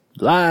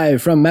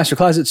Live from Master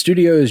Closet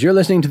Studios, you're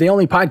listening to the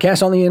only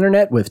podcast on the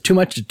internet with too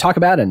much to talk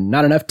about and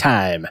not enough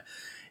time.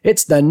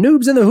 It's the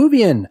Noobs and the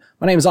Whovian.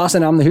 My name is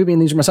Austin. I'm the Whovian.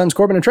 These are my sons,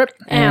 Corbin and Trip.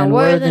 And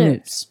we're the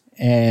Noobs.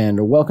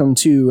 And welcome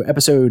to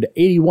episode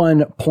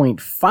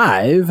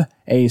 81.5,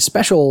 a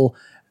special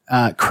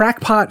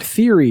Crackpot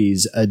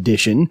Theories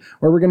edition,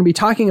 where we're going to be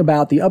talking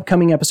about the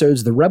upcoming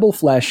episodes, The Rebel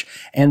Flesh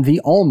and The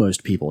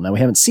Almost People. Now, we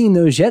haven't seen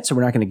those yet, so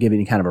we're not going to give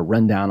any kind of a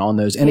rundown on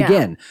those. And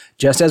again,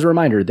 just as a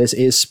reminder, this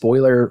is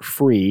spoiler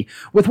free,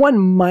 with one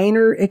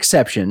minor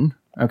exception.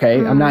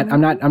 Okay, I'm not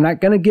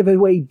going to give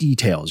away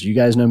details. You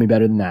guys know me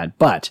better than that.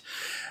 But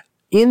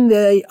in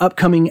the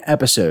upcoming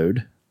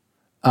episode,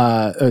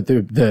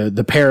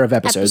 the pair of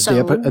episodes.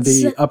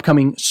 The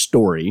upcoming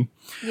story.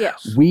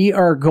 Yes. We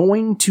are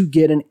going to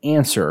get an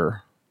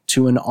answer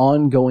to an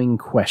ongoing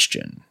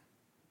question.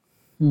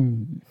 All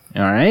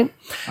right?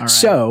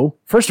 So,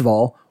 first of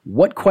all,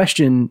 what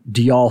question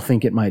do y'all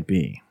think it might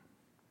be?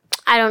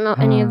 I don't know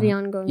any of the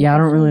ongoing Yeah, I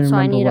don't really remember. So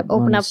I need to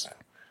open up.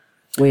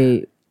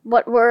 Wait,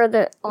 What were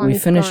the ongoing? we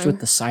finished with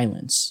the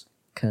silence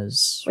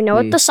because We know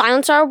what the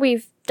silence are.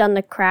 We've done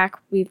the crack.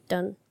 We've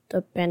done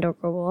the Pandora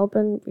will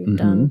open. We've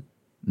done.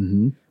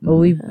 Well,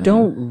 we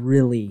don't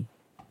really.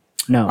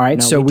 No, All right,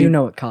 no, so we do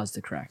know what caused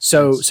the crack.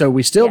 So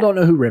we still don't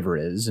know who River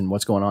is and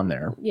what's going on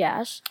there.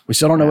 Yes. We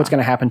still don't know what's going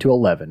to happen to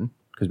 11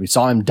 because we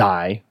saw him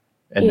die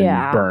and then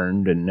Yeah.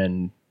 burned and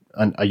then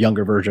a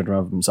younger version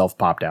of himself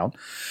popped out.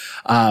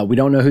 We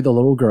don't know who the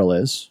little girl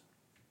is.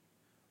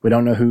 We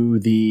don't know who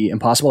the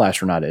impossible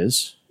astronaut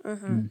is.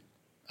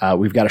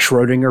 We've got a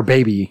Schrodinger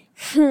baby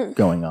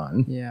going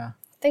on. Yeah,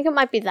 I think it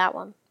might be that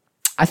one.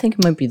 I think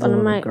it might be the But it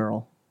little might-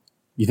 girl.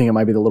 You think it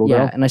might be the little Yeah,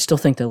 girl? and I still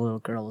think the little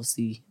girl is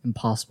the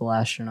impossible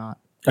astronaut.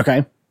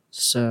 Okay.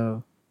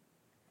 So,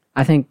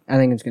 I think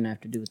it's gonna have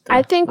to do with. The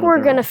I think little we're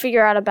girl. going to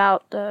figure out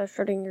about the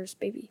Schroedingers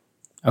baby.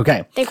 Okay.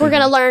 I think we're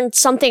going to learn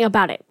something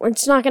about it.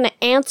 It's not going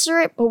to answer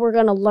it, but we're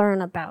going to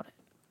learn about it.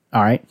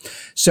 All right.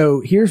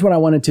 So here's what I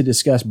wanted to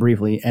discuss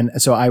briefly. And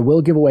so I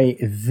will give away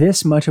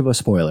this much of a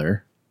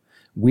spoiler.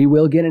 We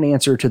will get an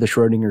answer to the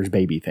Schrodinger's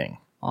baby thing.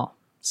 Oh,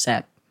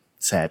 sad.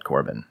 Sad,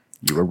 Corbin.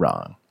 You were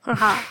wrong.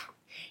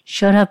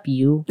 Shut up,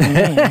 you.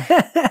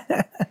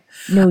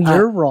 No,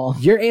 you're wrong.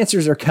 Your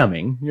answers are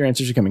coming.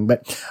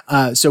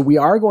 But so we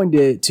are going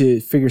to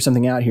figure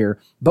something out here.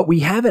 But we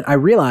haven't. I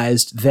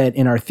realized that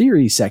in our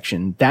theory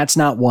section, that's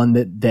not one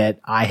that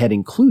I had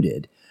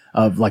included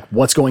of like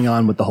what's going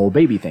on with the whole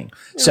baby thing.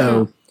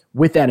 So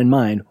with that in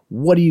mind,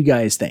 what do you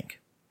guys think?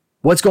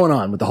 What's going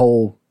on with the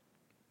whole?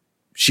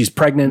 She's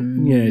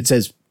pregnant. You know, it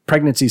says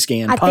pregnancy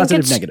scan. I think Positive,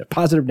 it's- negative.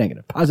 Positive,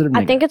 negative. Positive, I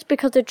negative. think it's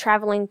because they're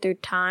traveling through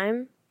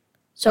time.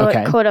 So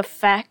Okay. it could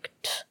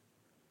affect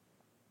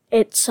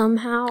it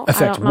somehow. I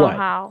Affect don't know what?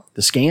 how.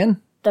 The scan.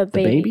 The The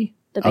baby. baby.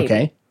 The baby.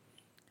 Okay.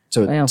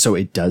 So Well. so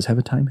it does have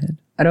a time head.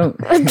 I don't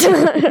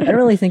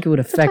really think it would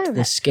affect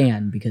the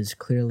scan because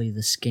clearly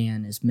the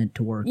scan is meant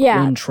to work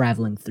Yeah. when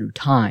traveling through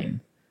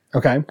time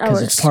Okay.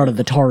 because it's part of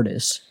the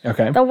TARDIS.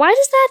 Okay. But why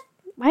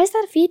is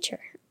that a feature?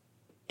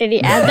 Did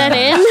he add that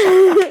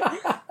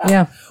in?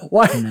 Yeah.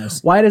 Why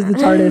knows? why does the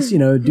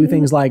TARDIS, do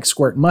things like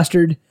squirt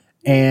mustard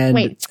and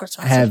Wait, squirt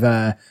mustard.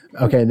 have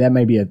okay, that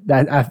may be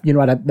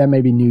that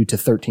may be new to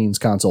 13's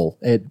console.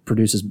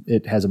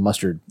 It has a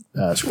mustard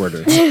squirter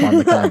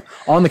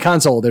on the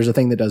console. There's a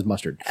thing that does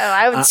mustard Oh,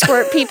 I would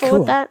squirt people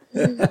with that.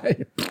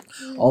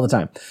 all the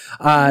time.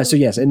 So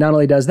yes, it not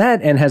only does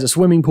that and has a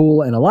swimming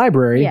pool and a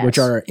library, Yes. which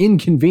are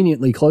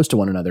inconveniently close to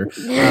one another,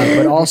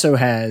 but also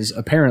has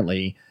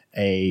apparently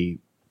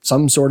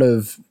some sort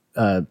of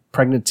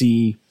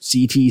pregnancy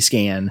CT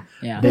scan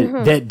Yeah.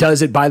 that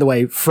does it, by the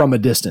way, from a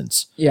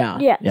distance. Yeah.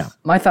 Yes. Yeah.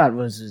 My thought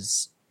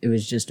was it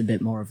was just a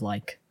bit more of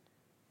like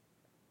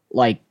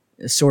a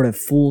sort of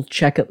full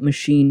checkup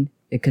machine.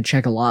 It could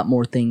check a lot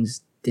more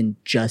things than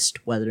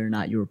just whether or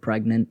not you were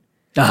pregnant.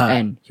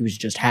 And he was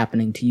just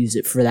happening to use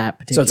it for that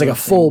particular So it's like a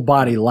thing. full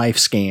body life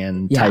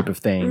scan Yeah. type of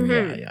thing.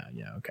 Yeah.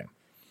 Okay.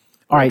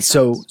 All right.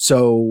 So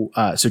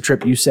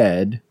Trip, you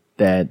said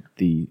that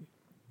the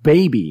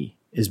baby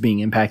is being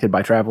impacted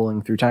by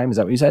traveling through time. Is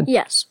that what you said?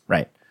 Yes.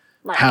 Right.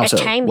 Like How a so?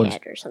 time What is-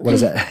 head or something. What is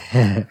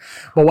that?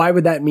 Well, why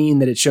would that mean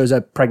that it shows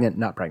up pregnant,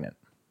 not pregnant?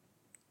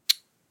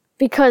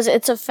 Because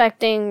it's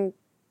affecting.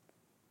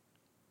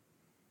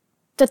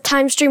 The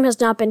time stream has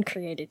not been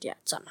created yet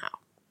somehow.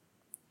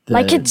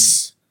 Like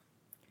it's.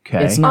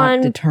 Okay. It's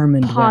not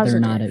determined whether or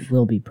not positive. it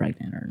will be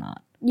pregnant or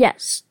not.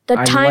 Yes. The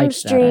I time like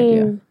that idea.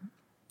 stream.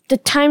 The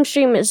time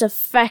stream is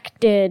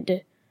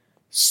affected,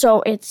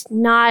 so it's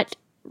not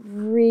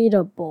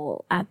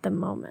readable at the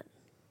moment.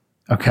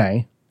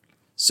 Okay.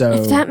 So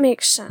If that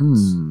makes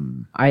sense.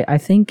 I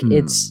think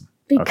it's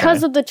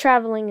Because of the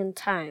traveling in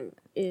time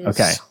is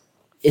Okay.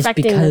 it's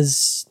affecting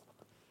because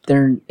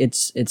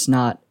it's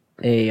not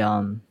a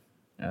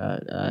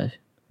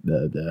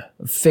the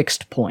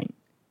fixed point.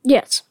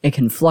 Yes. It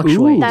can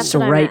fluctuate. Ooh. That's So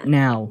what I right meant.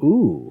 now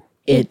ooh.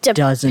 it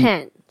doesn't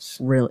Depends.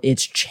 really.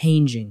 It's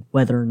changing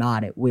whether or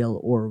not it will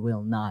or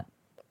will not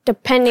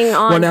depending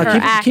on Well, now her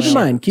keep actions. in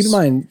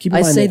mind.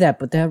 I say that,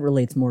 but that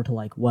relates more to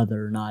like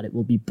whether or not it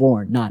will be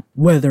born, not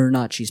whether or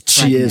not she's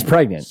pregnant. she is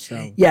pregnant.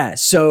 So- Yeah.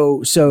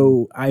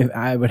 So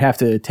I would have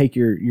to take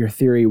your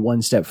theory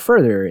one step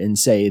further and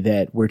say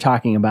that we're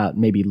talking about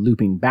maybe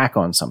looping back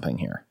on something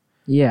here,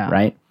 Yeah.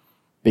 right?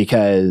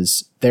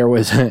 Because there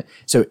was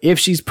so if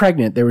she's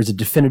pregnant, there was a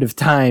definitive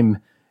time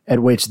at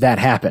which that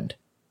happened,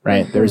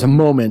 right? There's a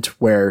moment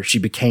where she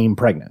became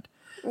pregnant.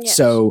 Yes.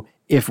 So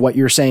if what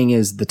you're saying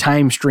is the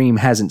time stream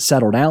hasn't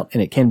settled out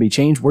and it can be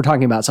changed, we're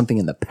talking about something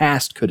in the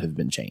past could have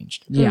been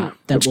changed. Yeah.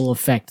 That will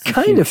affect the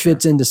Kind future. of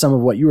fits into some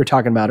of what you were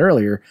talking about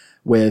earlier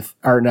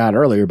or not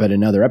earlier, but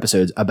in other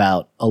episodes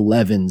about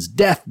Eleven's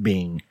death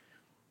being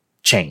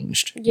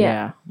changed.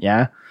 Yeah.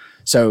 Yeah.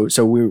 So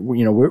we're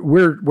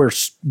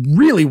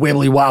really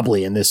wibbly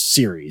wobbly in this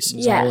series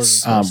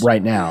Yes.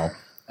 right now.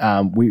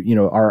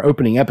 Our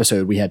opening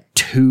episode, we had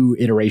 2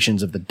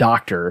 iterations of the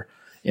Doctor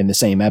in the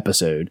same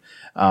episode,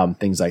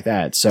 things like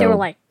that. So They were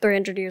like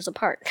 300 years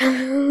apart.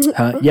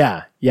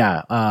 yeah.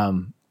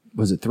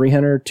 Was it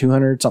 300,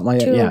 200, something like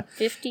that? Yeah.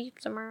 250,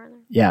 somewhere around there.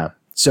 Yeah.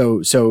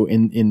 So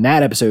in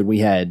that episode, we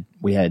had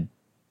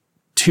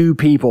 2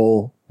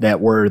 people that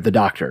were the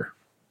Doctor,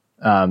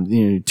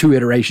 2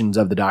 iterations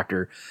of the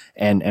Doctor,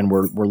 and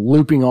we're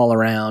looping all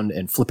around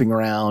and flipping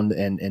around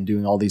and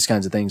doing all these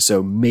kinds of things.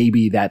 So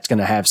maybe that's going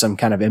to have some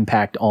kind of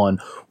impact on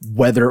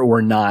whether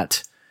or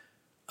not,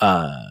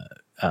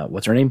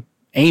 what's her name?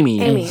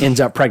 Amy ends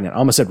up pregnant. I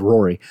almost said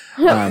Rory.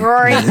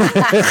 Rory.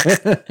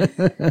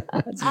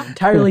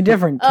 entirely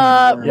different.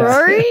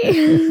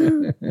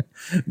 Rory?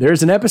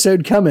 There's an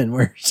episode coming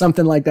where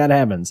something like that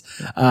happens.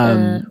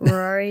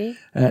 Rory.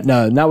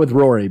 No, not with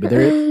Rory, but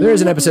there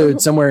is an episode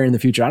somewhere in the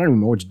future. I don't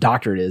even know which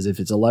Doctor it is, if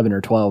it's 11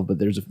 or 12, but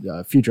there's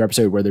a future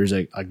episode where there's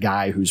a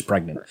guy who's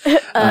pregnant.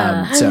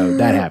 So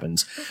that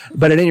happens.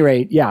 But at any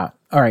rate, yeah.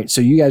 All right.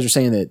 So you guys are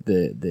saying that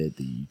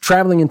the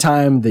traveling in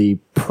time, the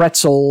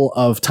pretzel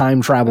of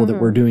time travel that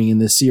we're doing in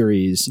this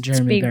series,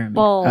 Jeremy Big Bearimy.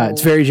 bowl.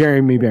 it's very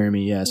Jeremy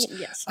Bearimy, yes.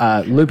 Yes.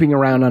 Looping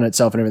around on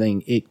itself and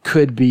everything. It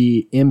could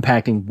be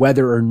impacting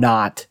whether or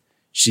not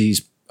she's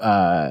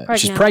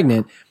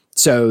pregnant.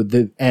 So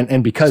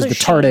and because So the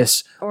she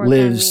TARDIS or them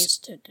lives. needs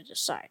to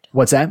decide.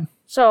 What's that?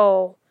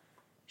 So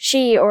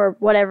she or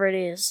whatever it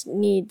is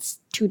needs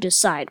to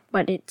decide,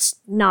 but it's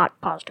not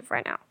positive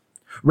right now.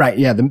 Right.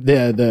 Yeah.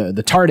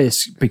 The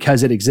TARDIS,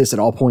 because it exists at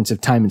all points of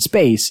time and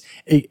space,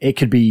 it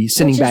could be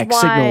sending Which is back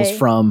signals why-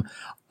 from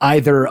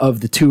either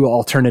of the 2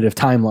 alternative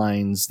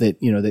timelines that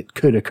that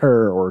could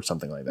occur or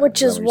something like that.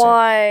 Which that is what you're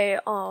saying?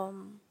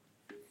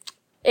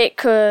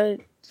 why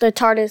the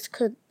TARDIS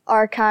could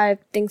archive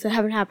things that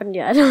haven't happened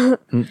yet.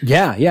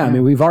 Yeah. I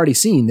mean, we've already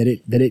seen that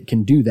it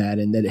can do that,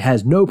 and that it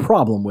has no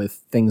problem with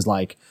things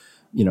like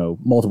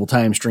multiple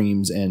time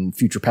streams and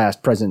future,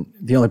 past, present.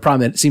 The only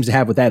problem that it seems to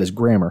have with that is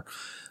grammar.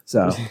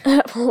 So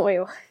Wait,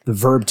 what? the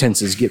verb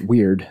tenses get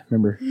weird.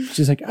 Remember,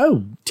 she's like,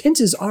 "Oh,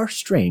 tenses are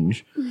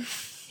strange.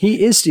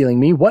 He is stealing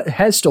me. What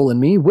has stolen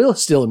me will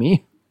steal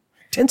me.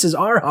 Tenses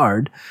are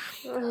hard."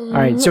 All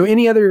right. So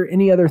any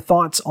other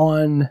thoughts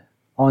on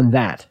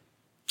that?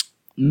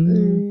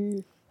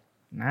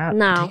 Not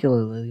No.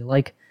 particularly.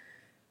 Like,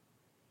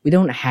 we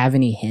don't have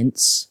any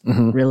hints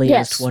really as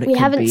Yes, to what it we could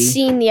haven't be.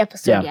 seen the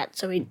episode Yeah. yet,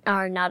 so we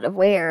are not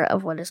aware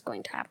of what is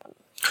going to happen.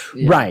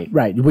 Right.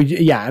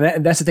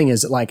 And that's the thing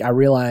is, like, I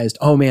realized,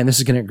 oh man, this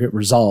is going to get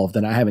resolved,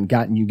 and I haven't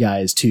gotten you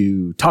guys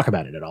to talk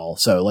about it at all.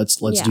 So let's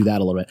Yeah. do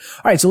that a little bit.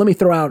 All right. So let me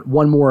throw out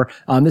one more.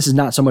 This is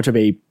not so much of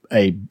a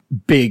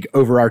big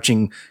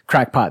overarching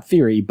crackpot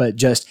theory, but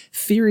just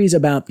theories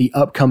about the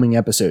upcoming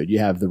episode. You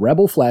have the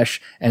Rebel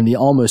Flesh and the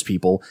Almost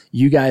People.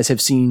 You guys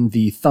have seen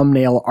the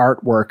thumbnail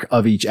artwork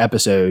of each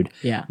episode.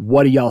 Yeah.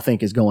 What do y'all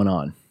think is going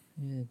on?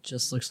 It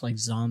just looks like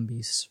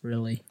zombies,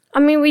 really. I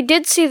mean, we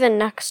did see the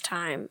next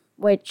time,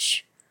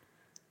 which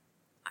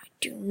I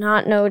do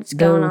not know what's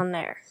going on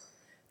there.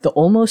 The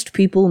Almost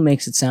People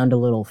makes it sound a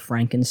little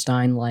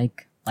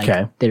Frankenstein-like. Like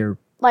Okay. they're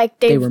Like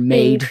They they've were been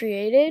made,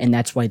 created. and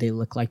that's why they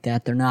look like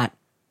that. They're not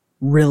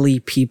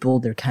really people.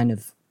 They're kind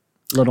of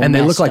little And they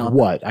look messed like up.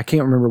 what? I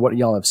can't remember what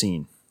y'all have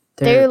seen.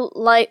 They're like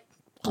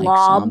like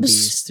blobs,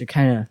 zombies. They're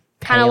kind of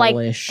like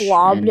palish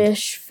and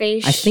blobish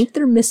face. I think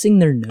they're missing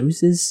their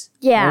noses.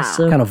 Yeah.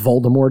 also. Kind of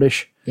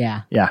Voldemortish.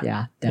 Yeah. Yeah.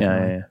 Yeah.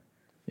 Definitely.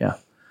 Yeah.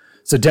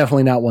 So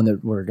definitely not one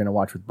that we're going to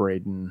watch with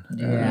Braden.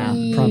 Yeah,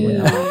 probably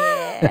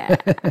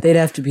not. They'd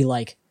have to be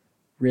like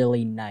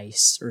really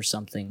nice or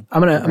something. I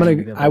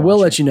will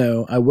watch let you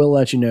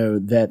know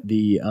that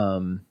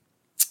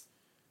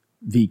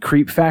the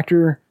creep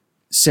factor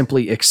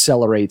simply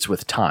accelerates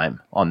with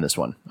time on this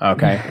one.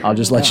 Okay. I'll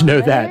just let you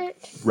know that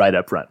right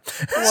up front.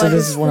 So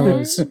this is one of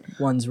those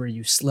ones where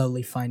you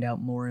slowly find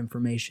out more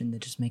information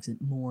that just makes it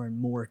more and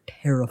more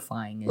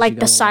terrifying. As like you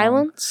the go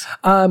along. silence,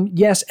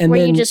 Yes. And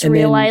where then you just and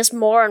then- realize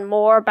more and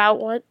more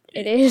about what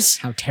it is.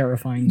 How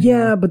terrifying. they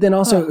Yeah, are. but then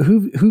also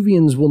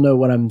Whovians will know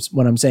what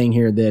I'm saying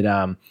here,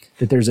 that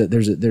that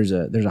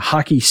there's a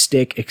hockey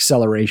stick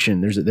acceleration.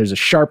 There's a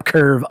sharp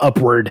curve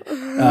upward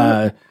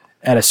at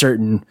a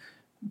certain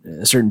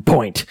a certain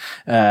point.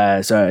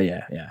 So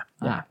yeah,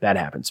 that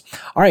happens.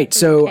 All right.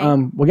 So,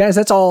 well, guys,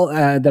 that's all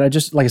that I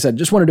just, like I said,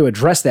 just wanted to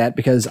address that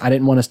because I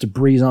didn't want us to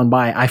breeze on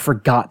by. I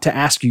forgot to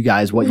ask you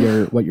guys what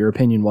your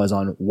opinion was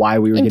on why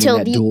we were getting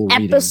that dual reading.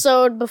 Until the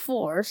episode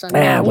before. So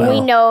now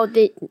we know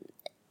that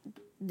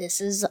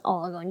this is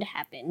all going to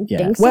happen. Yeah.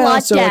 Thanks a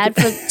lot, Dad,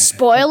 for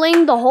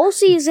spoiling the whole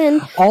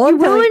season. You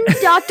ruined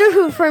Doctor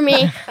Who for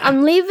me.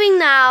 I'm leaving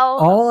now.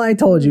 All I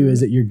told you is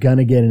that you're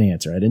gonna get an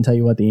answer. I didn't tell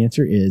you what the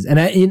answer is, and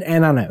I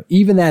know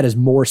even that is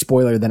more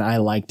spoiler than I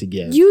like to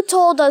give. You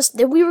told us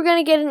that we were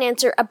going to get an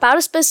answer about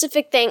a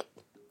specific thing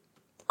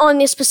on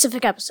this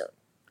specific episode.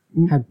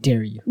 How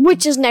dare you?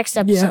 Which is next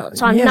episode,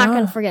 so I'm not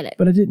going to forget it.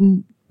 But I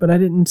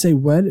didn't say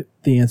what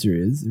the answer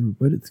is or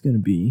what it's gonna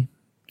be.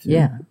 So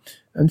Yeah.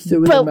 I'm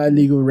still within my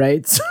legal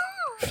rights.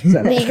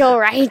 Legal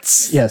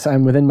rights. Yes,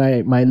 I'm within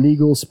my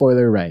legal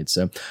spoiler rights.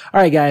 So,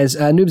 all right, guys.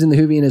 Noobs in the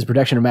Whovian is a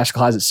production of Master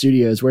Closet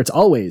Studios, where it's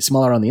always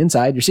smaller on the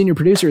inside. Your senior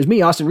producer is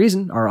me, Austin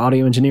Reason. Our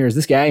audio engineer is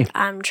this guy.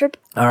 I'm Trip.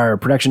 Our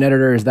production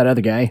editor is that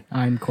other guy.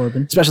 I'm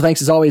Corbin. Special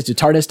thanks, as always, to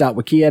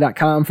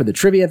tardis.wikia.com for the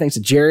trivia. Thanks to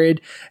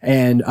Jared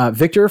and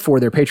Victor for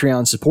their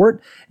Patreon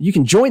support. You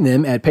can join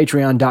them at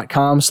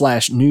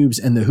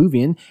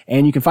patreon.com/noobsandthewhovian,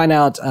 and you can find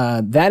out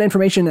that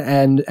information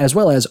and as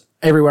well as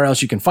everywhere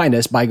else you can find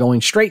us by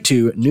going straight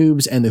to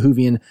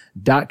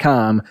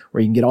noobsandthewhovian.com,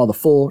 where you can get all the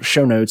full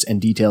show notes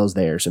and details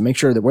there. So make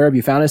sure that wherever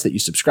you found us that you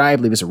subscribe,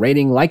 leave us a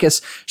rating, like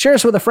us, share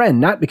us with a friend,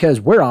 not because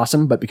we're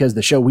awesome, but because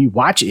the show we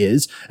watch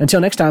is.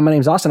 Until next time, my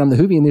name's Austin. I'm the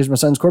Whovian. These are my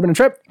sons Corbin and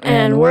Trip.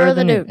 And we're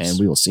the Noobs. And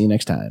we will see you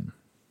next time.